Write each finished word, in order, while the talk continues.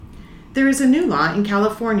There is a new law in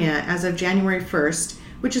California as of January 1st,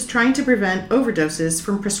 which is trying to prevent overdoses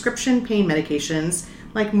from prescription pain medications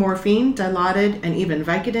like morphine, Dilaudid, and even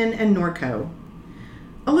Vicodin and Norco.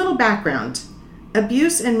 A little background.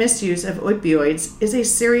 Abuse and misuse of opioids is a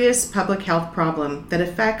serious public health problem that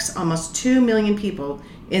affects almost 2 million people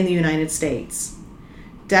in the United States.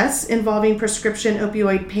 Deaths involving prescription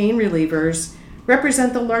opioid pain relievers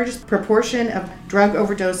represent the largest proportion of drug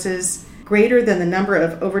overdoses, greater than the number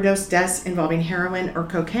of overdose deaths involving heroin or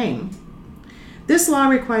cocaine. This law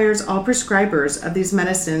requires all prescribers of these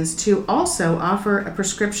medicines to also offer a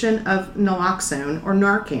prescription of naloxone or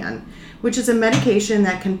Narcan, which is a medication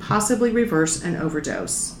that can possibly reverse an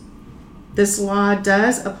overdose. This law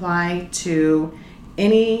does apply to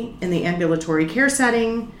any in the ambulatory care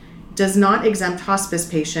setting, does not exempt hospice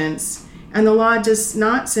patients, and the law does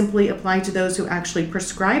not simply apply to those who actually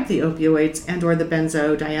prescribe the opioids and or the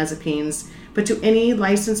benzodiazepines, but to any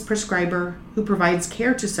licensed prescriber who provides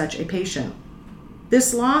care to such a patient.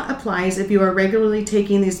 This law applies if you are regularly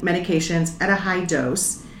taking these medications at a high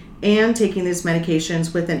dose and taking these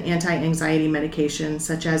medications with an anti-anxiety medication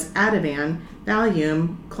such as Ativan,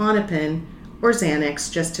 Valium, Klonopin, or Xanax,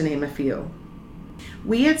 just to name a few.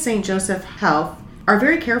 We at St. Joseph Health are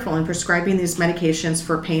very careful in prescribing these medications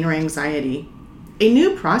for pain or anxiety. A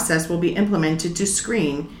new process will be implemented to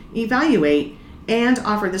screen, evaluate, and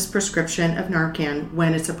offer this prescription of Narcan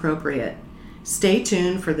when it's appropriate. Stay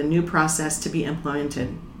tuned for the new process to be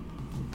implemented.